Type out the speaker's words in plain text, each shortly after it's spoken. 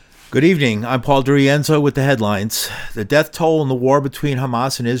Good evening. I'm Paul Durienzo with the headlines. The death toll in the war between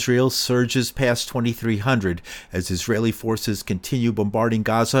Hamas and Israel surges past 2,300 as Israeli forces continue bombarding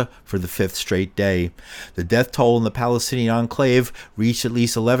Gaza for the fifth straight day. The death toll in the Palestinian enclave reached at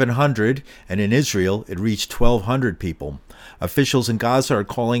least 1,100, and in Israel it reached 1,200 people. Officials in Gaza are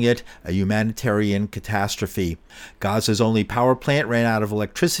calling it a humanitarian catastrophe. Gaza's only power plant ran out of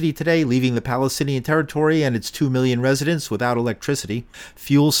electricity today, leaving the Palestinian territory and its 2 million residents without electricity.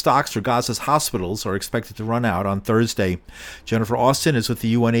 Fuel stocks for Gaza's hospitals are expected to run out on Thursday. Jennifer Austin is with the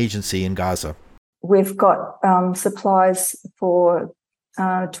UN agency in Gaza. We've got supplies for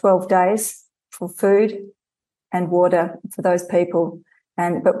 12 days for food and water for those people.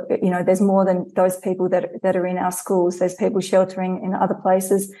 But there's more than those people that are in our schools. There's people sheltering in other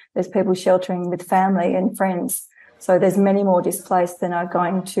places. There's people sheltering with family and friends. So there's many more displaced than are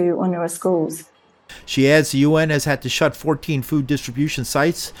going to UNRWA schools. She adds the UN has had to shut 14 food distribution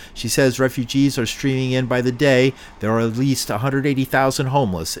sites. She says refugees are streaming in by the day. There are at least 180,000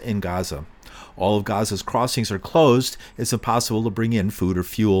 homeless in Gaza. All of Gaza's crossings are closed. It's impossible to bring in food or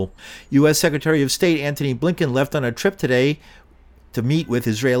fuel. U.S. Secretary of State Antony Blinken left on a trip today to meet with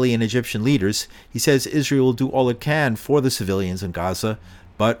Israeli and Egyptian leaders. He says Israel will do all it can for the civilians in Gaza,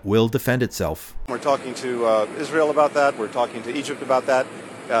 but will defend itself. We're talking to Israel about that. We're talking to Egypt about that.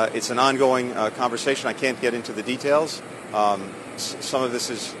 It's an ongoing conversation. I can't get into the details. Some of this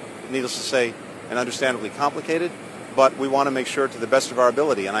is, needless to say, and understandably complicated, but we want to make sure to the best of our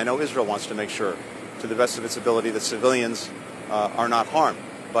ability, and I know Israel wants to make sure to the best of its ability that civilians are not harmed.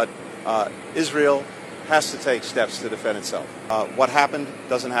 But Israel has to take steps to defend itself. What happened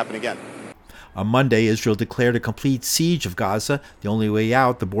doesn't happen again. On Monday, Israel declared a complete siege of Gaza. The only way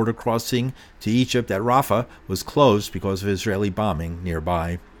out, the border crossing to Egypt at Rafah, was closed because of Israeli bombing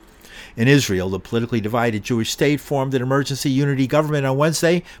nearby. In Israel, the politically divided Jewish state formed an emergency unity government on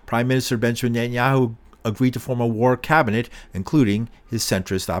Wednesday. Prime Minister Benjamin Netanyahu agreed to form a war cabinet, including his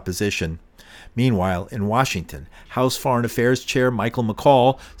centrist opposition. Meanwhile, in Washington, House Foreign Affairs Chair Michael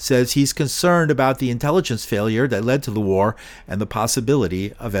McCaul says he's concerned about the intelligence failure that led to the war and the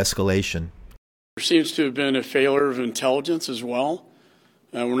possibility of escalation. There seems to have been a failure of intelligence as well.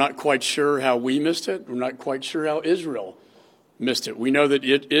 We're not quite sure how we missed it. We're not quite sure how Israel missed it. We know that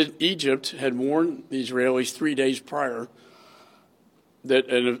Egypt had warned the Israelis 3 days prior that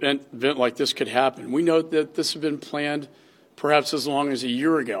an event like this could happen. We know that this had been planned perhaps as long as a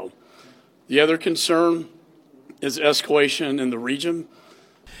year ago. The other concern is escalation in the region.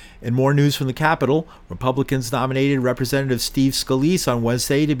 In more news from the Capitol, Republicans nominated Representative Steve Scalise on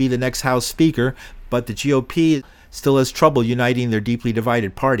Wednesday to be the next House Speaker, but the GOP still has trouble uniting their deeply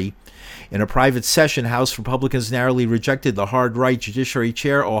divided party. In a private session, House Republicans narrowly rejected the hard-right Judiciary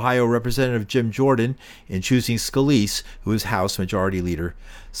Chair, Ohio Representative Jim Jordan, in choosing Scalise, who is House Majority Leader.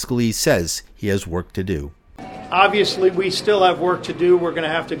 Scalise says he has work to do. Obviously, we still have work to do. We're going to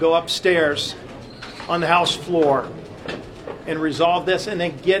have to go upstairs on the House floor and resolve this and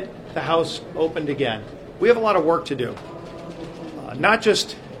then get the House opened again. We have a lot of work to do, not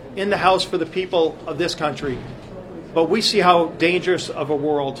just in the House for the people of this country, but we see how dangerous of a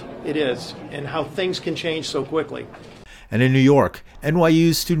world it is and how things can change so quickly. And in New York,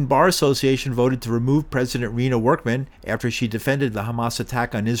 NYU's Student Bar Association voted to remove President Rena Workman after she defended the Hamas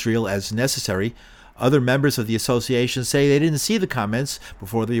attack on Israel as necessary. Other members of the association say they didn't see the comments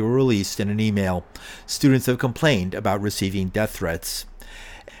before they were released in an email. Students have complained about receiving death threats.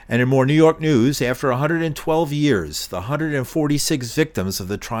 And in more New York news, after 112 years, the 146 victims of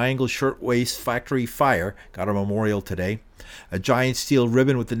the Triangle Shirtwaist Factory fire got a memorial today. A giant steel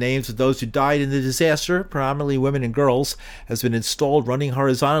ribbon with the names of those who died in the disaster, predominantly women and girls, has been installed running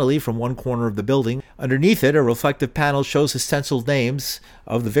horizontally from one corner of the building. Underneath it, a reflective panel shows the stenciled names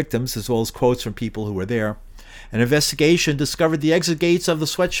of the victims as well as quotes from people who were there. An investigation discovered the exit gates of the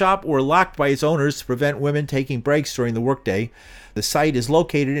sweatshop were locked by its owners to prevent women taking breaks during the workday. The site is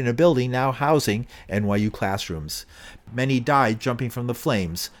located in a building now housing NYU classrooms. Many died jumping from the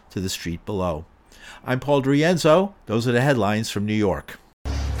flames to the street below. I'm Paul Durienzo. Those are the headlines from New York.